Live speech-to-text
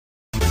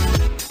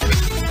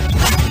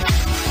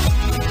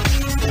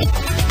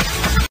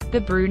The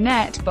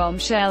brunette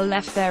bombshell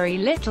left very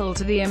little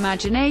to the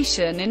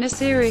imagination in a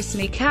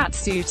seriously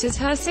catsuit as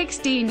her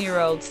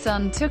 16-year-old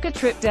son took a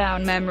trip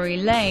down memory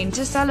lane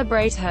to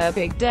celebrate her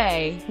big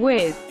day,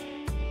 with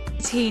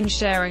teen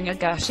sharing a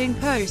gushing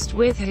post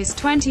with his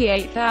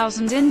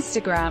 28,000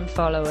 Instagram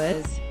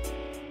followers.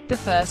 The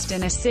first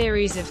in a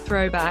series of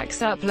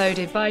throwbacks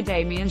uploaded by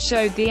Damien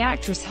showed the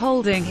actress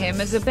holding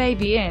him as a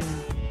baby in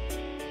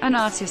an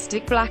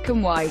artistic black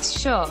and white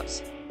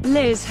shot.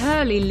 Liz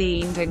Hurley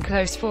leaned in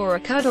close for a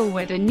cuddle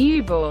with a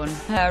newborn,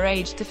 her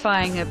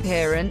age-defying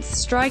appearance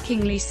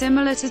strikingly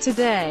similar to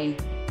today.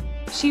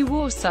 She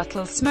wore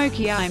subtle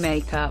smoky eye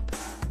makeup.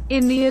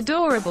 In the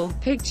adorable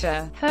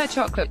picture, her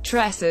chocolate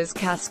tresses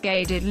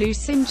cascaded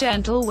loose in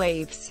gentle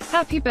waves.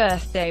 "Happy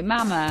birthday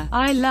mama,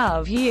 I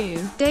love you,"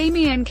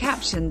 Damien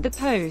captioned the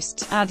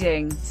post,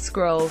 adding,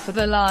 "Scroll for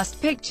the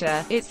last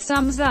picture, it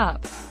sums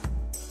up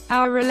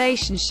our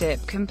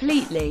relationship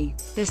completely."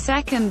 The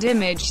second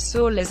image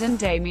saw Liz and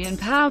Damien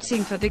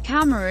pouting for the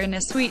camera in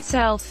a sweet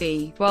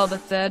selfie, while the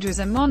third was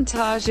a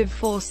montage of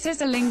 4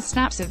 sizzling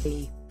snaps of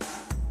the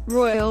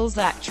Royals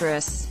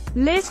actress.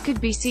 Liz could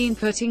be seen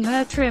putting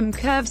her trim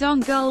curves on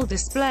gold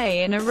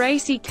display in a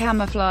racy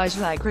camouflage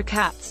lycra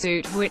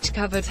catsuit which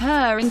covered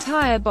her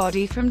entire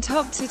body from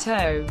top to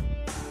toe.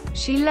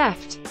 She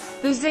left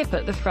the zip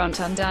at the front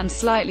undone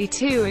slightly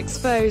to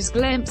expose a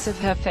glimpse of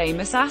her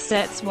famous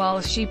assets while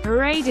she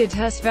paraded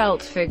her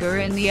svelte figure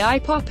in the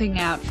eye-popping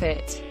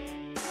outfit.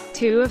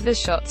 2 of the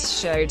shots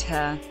showed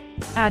her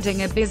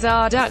adding a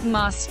bizarre duck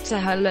mask to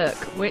her look,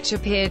 which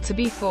appeared to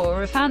be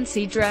for a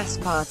fancy dress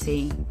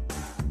party.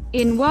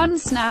 In one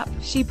snap,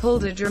 she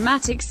pulled a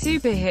dramatic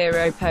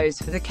superhero pose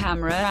for the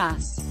camera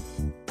as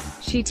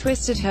she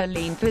twisted her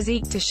lean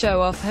physique to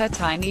show off her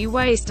tiny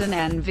waist and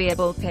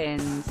enviable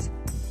pins.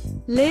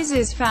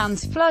 Liz's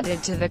fans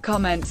flooded to the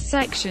comments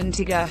section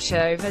to gush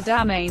over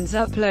Damien's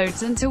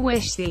uploads and to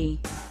wish the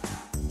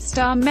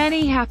star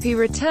many happy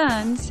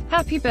returns.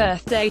 "Happy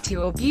birthday to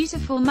your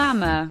beautiful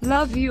mama,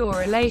 love your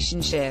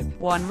relationship,"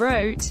 one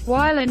wrote,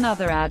 while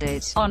another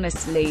added,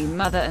 "Honestly,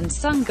 mother and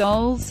son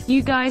goals,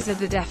 you guys are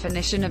the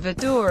definition of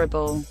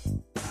adorable.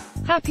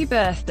 Happy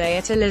birthday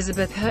at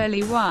Elizabeth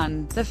Hurley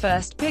 1. The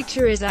first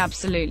picture is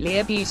absolutely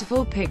a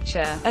beautiful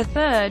picture," a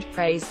third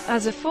praised,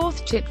 as a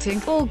fourth chipped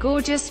in, "all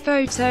gorgeous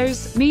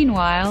photos."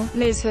 Meanwhile,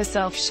 Liz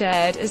herself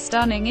shared a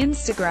stunning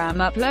Instagram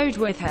upload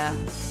with her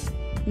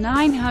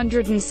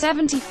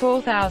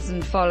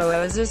 974,000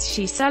 followers as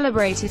she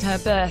celebrated her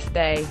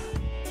birthday,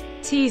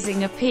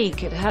 teasing a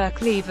peek at her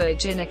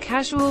cleavage in a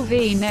casual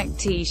V-neck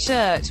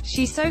t-shirt.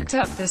 She soaked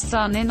up the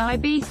sun in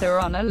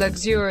Ibiza on a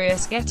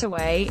luxurious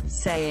getaway,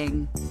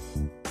 saying,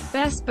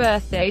 "Best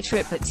birthday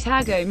trip at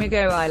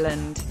Tagomigo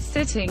Island."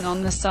 Sitting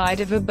on the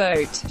side of a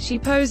boat, she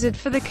posed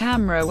for the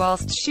camera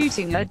whilst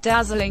shooting a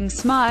dazzling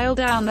smile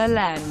down the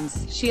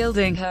lens,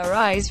 shielding her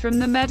eyes from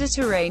the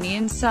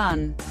Mediterranean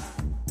sun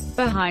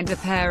behind a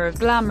pair of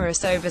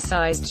glamorous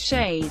oversized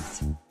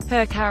shades.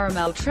 Her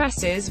caramel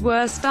tresses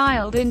were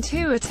styled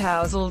into a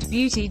tousled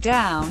beauty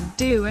down,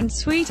 do and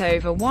sweet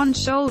over one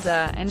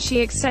shoulder, and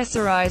she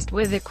accessorized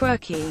with a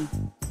quirky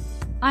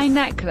eye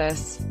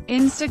necklace.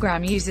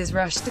 Instagram users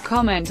rushed to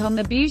comment on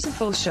the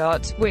beautiful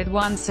shot, with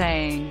one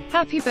saying,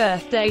 "Happy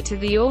birthday to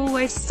the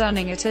always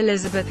stunning at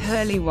Elizabeth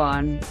Hurley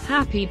 1.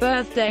 Happy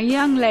birthday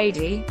young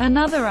lady,"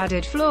 another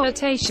added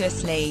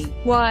flirtatiously,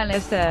 while a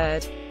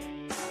third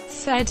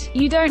said,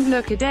 "You don't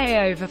look a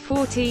day over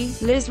 40.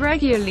 Liz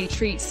regularly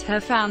treats her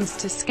fans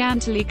to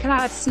scantily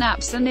clad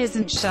snaps and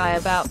isn't shy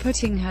about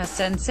putting her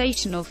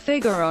sensational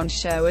figure on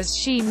show as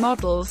she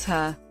models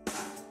her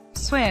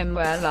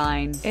swimwear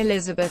line,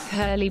 Elizabeth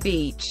Hurley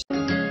Beach.